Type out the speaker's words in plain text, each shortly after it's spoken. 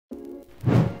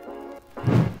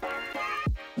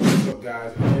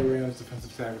up, guys? Hey, Rams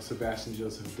defensive tackle Sebastian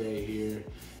Joseph Day here,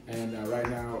 and right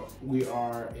now we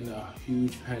are in a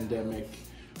huge pandemic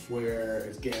where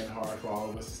it's getting hard for all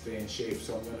of us to stay in shape.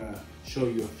 So I'm gonna show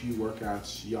you a few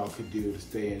workouts y'all could do to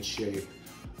stay in shape.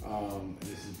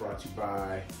 This is brought to you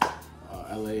by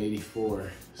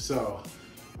LA84. So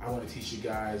I want to teach you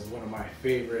guys one of my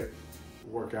favorite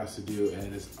workouts to do,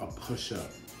 and it's a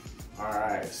push-up. All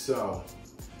right, so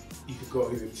you could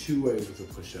go either two ways with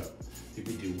a push-up. You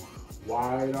could do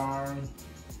wide arm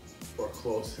or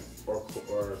close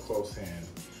hand.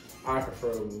 I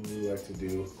preferably like to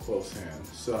do close hand.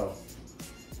 So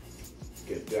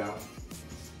get down.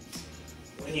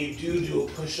 When you do a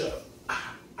push-up,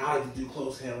 I like to do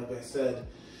close hand. Like I said,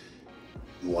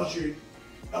 you want your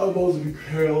elbows to be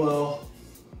parallel,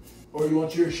 or you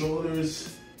want your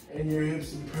shoulders and your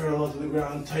hips to be parallel to the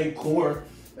ground. Tight core.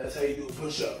 That's how you do a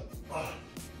push-up.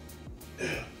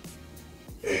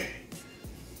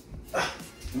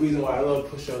 The reason why I love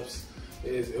push-ups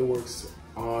is it works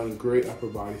on great upper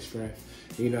body strength.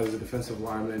 You know, as a defensive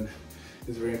lineman,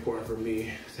 it's very important for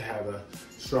me to have a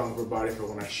strong upper body for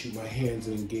when I shoot my hands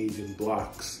and engage in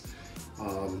blocks.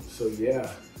 So yeah,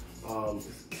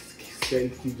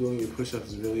 keep doing your push-ups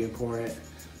is really important.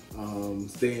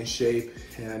 Stay in shape,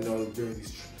 and I know during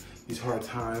these hard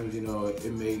times, you know,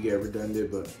 it may get redundant,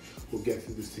 but we'll get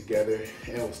through this together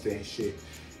and we'll stay in shape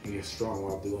and get strong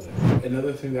while doing it.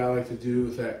 Another thing that I like to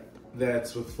do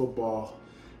that's with football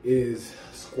is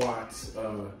squats.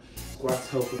 Squats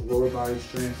help with lower body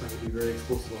strength. I can be very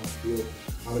explosive on the field.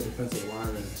 I'm a defensive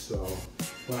lineman, so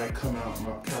when I come out of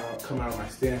my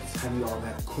stance, I need all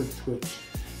that quick twitch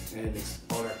and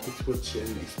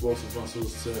explosive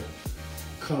muscles to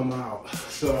come out.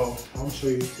 So I'm gonna show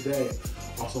you today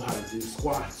also how to do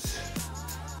squats.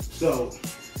 So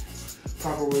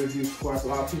proper way to do squats. A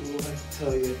lot of people will like to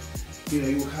tell you, you know,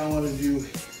 you kind of want to do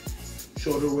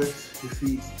shoulder width your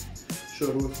feet,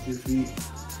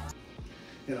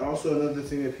 And also another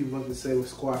thing that people like to say with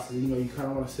squats is, you know, you kind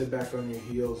of want to sit back on your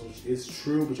heels, which is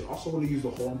true, but you also want to use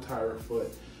the whole entire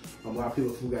foot. A lot of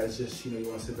people think that it's just, you know, you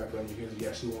want to sit back on your heels. You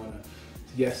actually want to,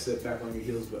 yes, sit back on your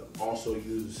heels, but also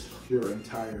use your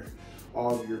entire,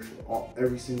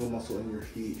 every single muscle in your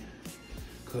feet,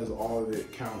 because all of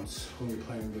it counts when you're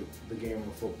playing the game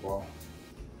of football.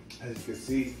 As you can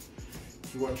see,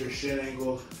 you want your shin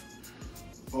angle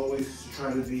always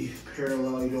try to be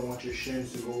parallel. You don't want your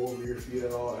shins to go over your feet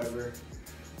at all, ever.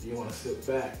 You want to sit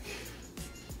back.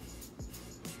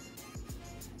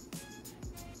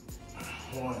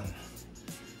 1,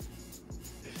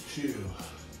 2,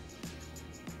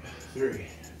 3.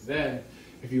 Then,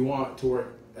 if you want to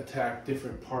attack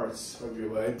different parts of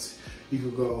your legs, you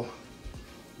could go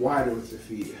wider with your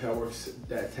feet.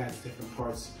 That attacks different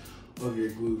parts of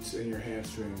your glutes and your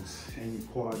hamstrings and your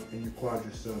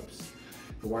quadriceps.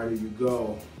 The wider you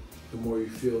go, the more you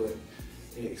feel it,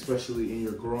 especially in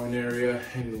your groin area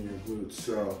and in your glutes.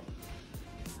 So,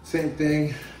 same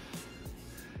thing.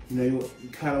 You know, you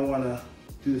kind of want to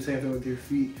do the same thing with your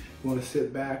feet. You want to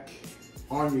sit back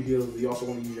on your heels, but you also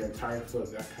want to use your entire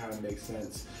foot. That kind of makes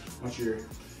sense.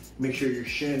 Make sure your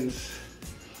shins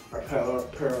are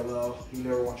parallel. You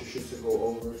never want your shins to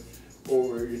go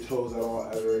over your toes at all,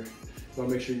 ever. You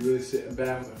want to make sure you're really sitting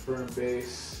back with a firm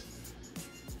base.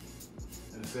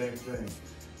 And the same thing.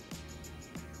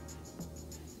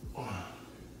 1,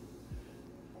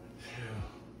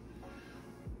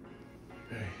 2,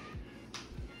 3.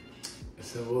 As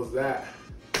simple as that.